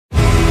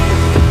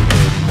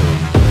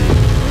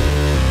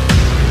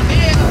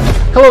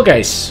Hello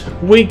guys,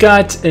 we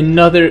got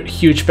another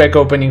huge pack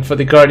opening for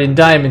the Guardian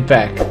Diamond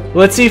pack.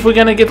 Let's see if we're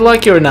gonna get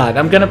lucky or not.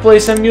 I'm gonna play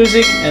some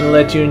music and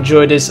let you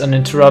enjoy this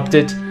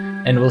uninterrupted,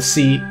 and we'll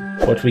see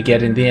what we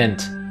get in the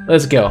end.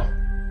 Let's go.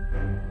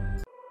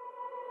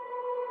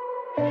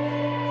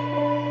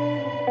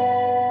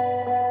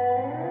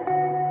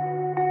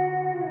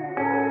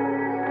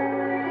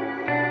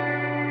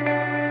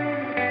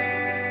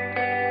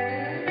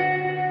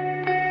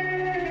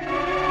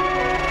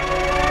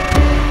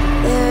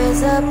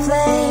 There's a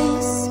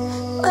place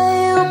where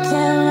you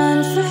can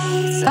run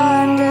free.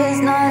 Time does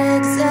not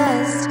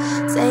exist.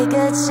 Take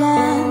a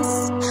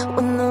chance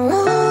when the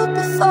road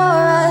before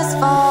us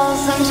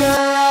falls under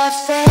our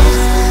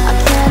face. I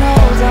can't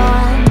hold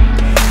on,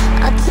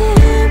 I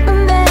can't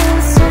remain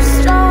so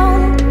strong.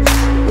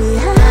 We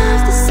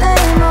have the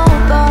same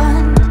old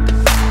bond,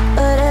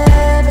 but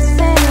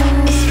everything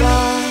is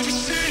wrong.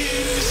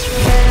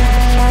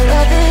 My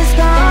love is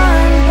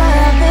gone, but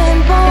I've been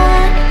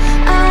born.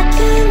 I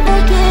can't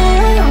make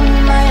it on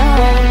my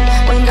own.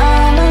 When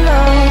I'm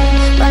alone,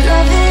 my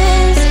love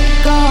is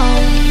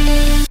gone.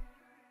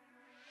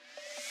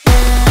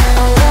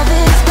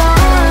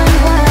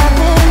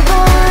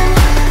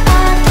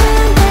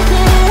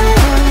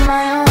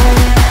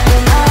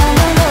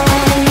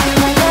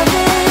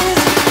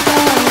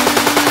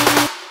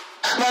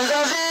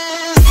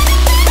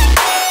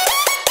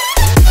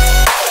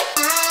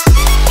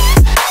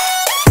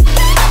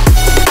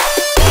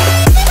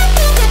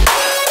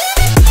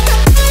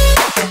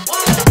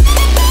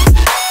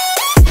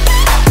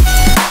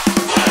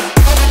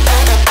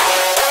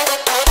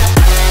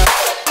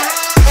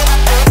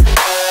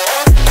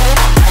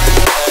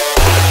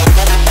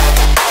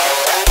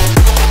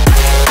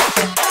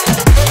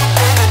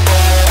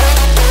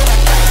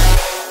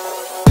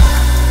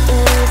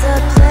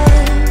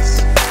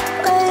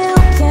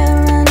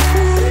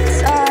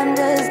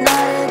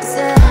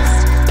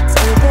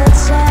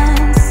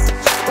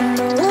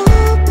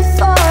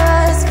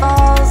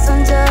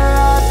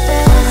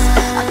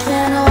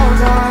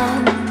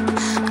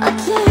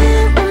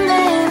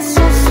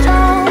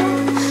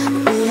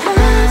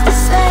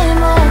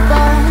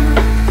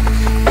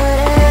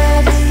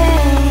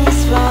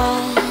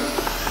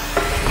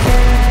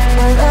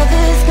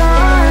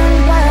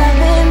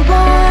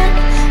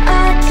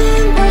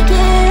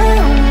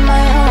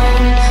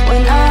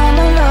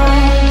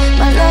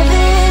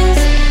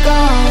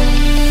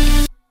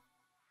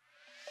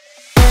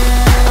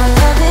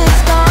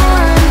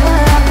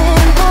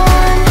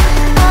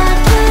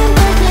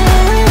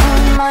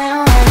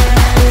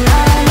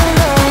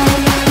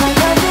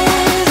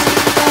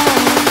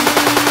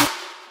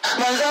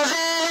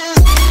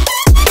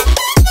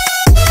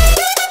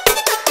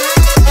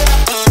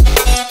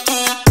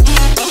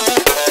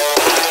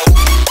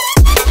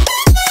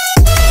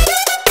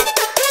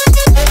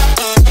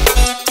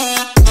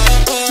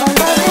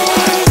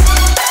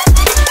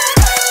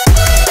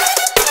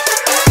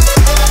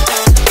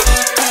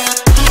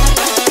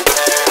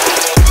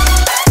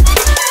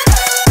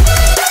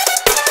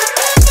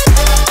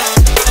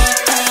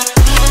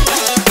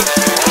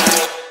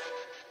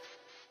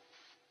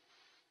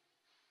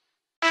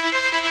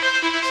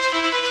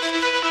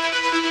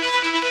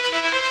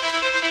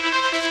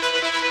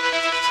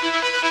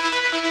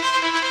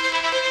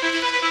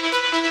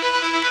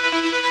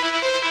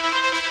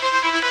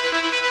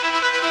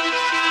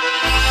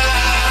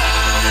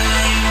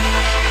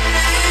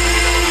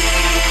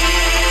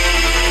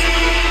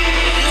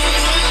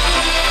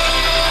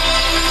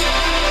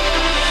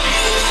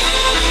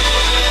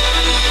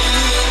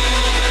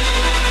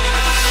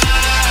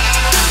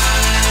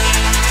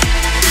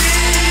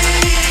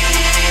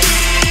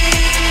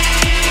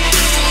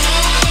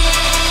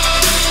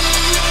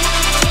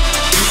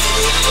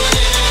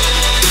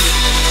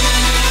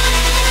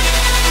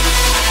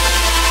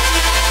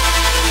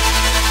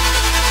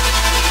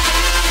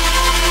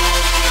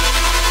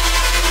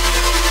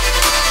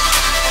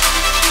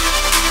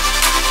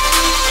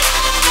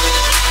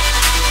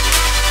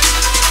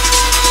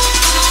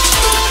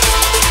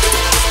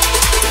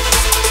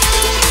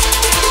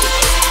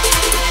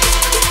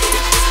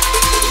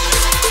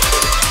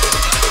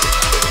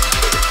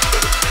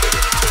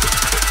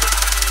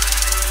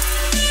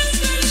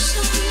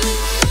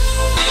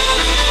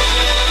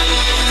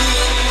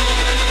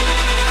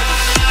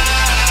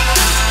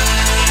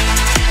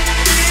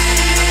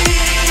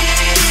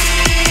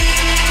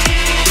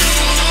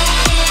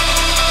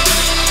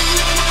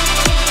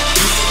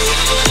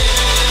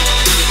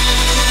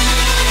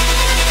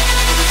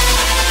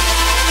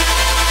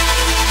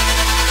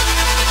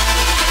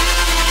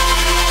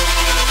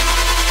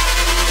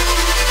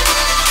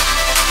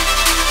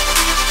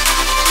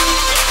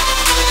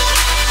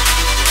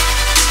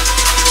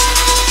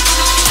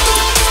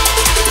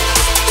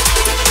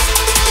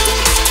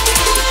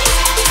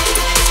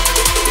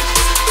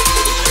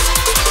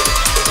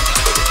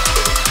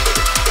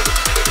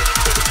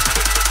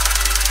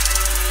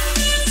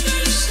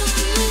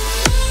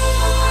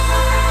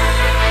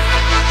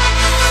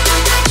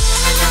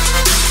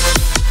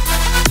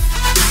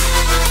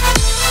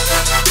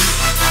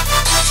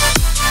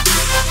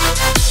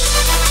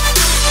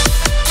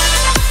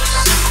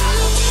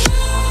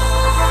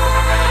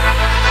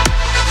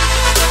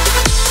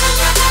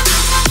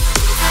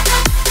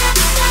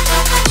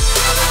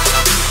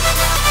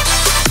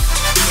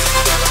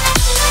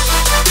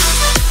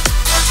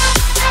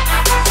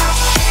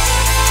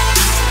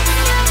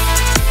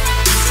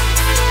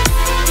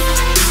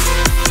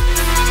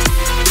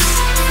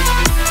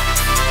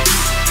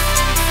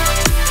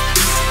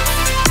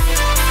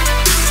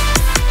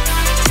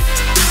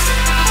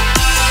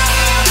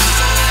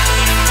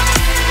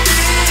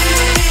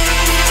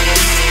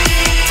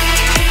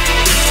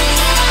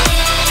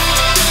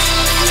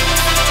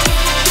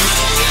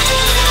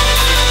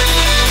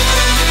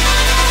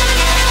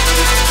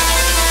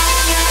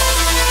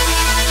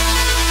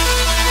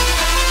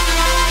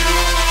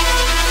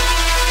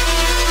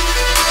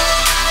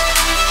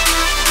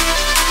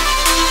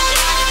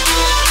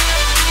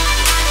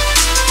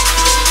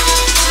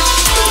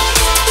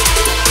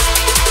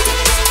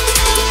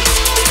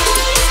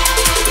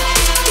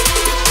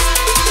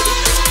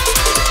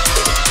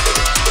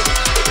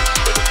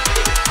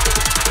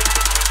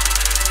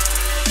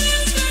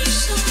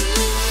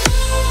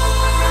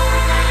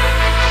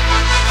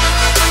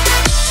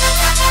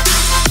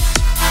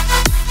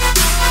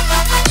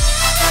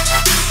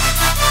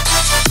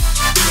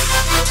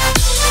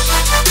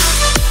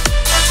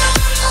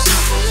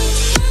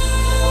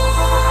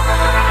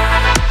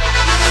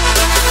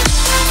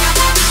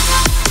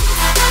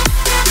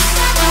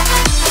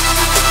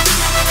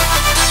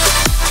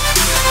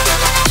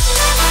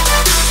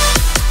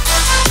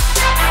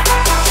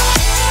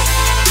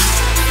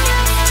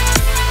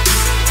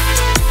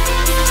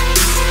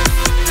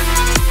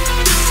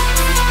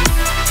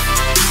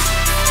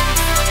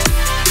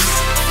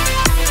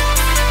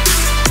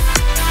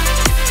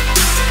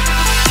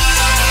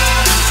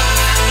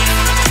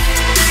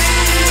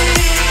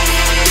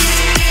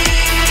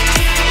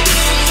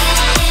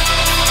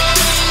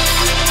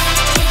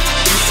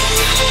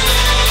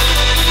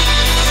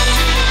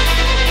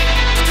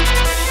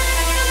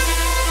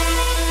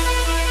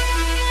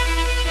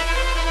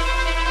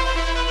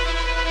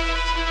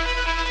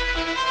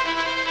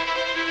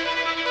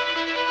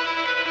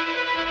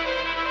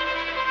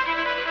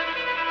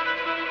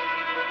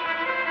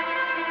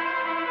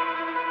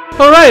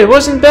 Alright, it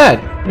wasn't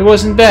bad. It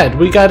wasn't bad.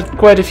 We got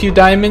quite a few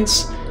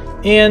diamonds.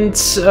 And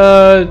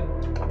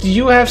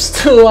you have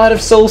still a lot of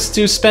souls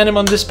to spend them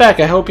on this pack.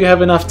 I hope you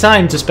have enough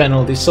time to spend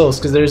all these souls,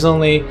 because there's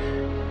only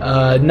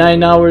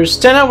 9 hours,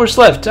 10 hours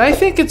left. I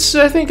think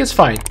it's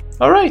fine.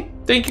 Alright,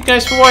 thank you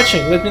guys for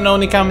watching. Let me know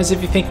in the comments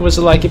if you think it was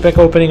a lucky pack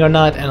opening or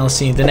not, and I'll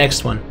see you in the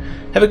next one.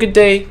 Have a good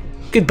day.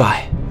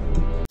 Goodbye.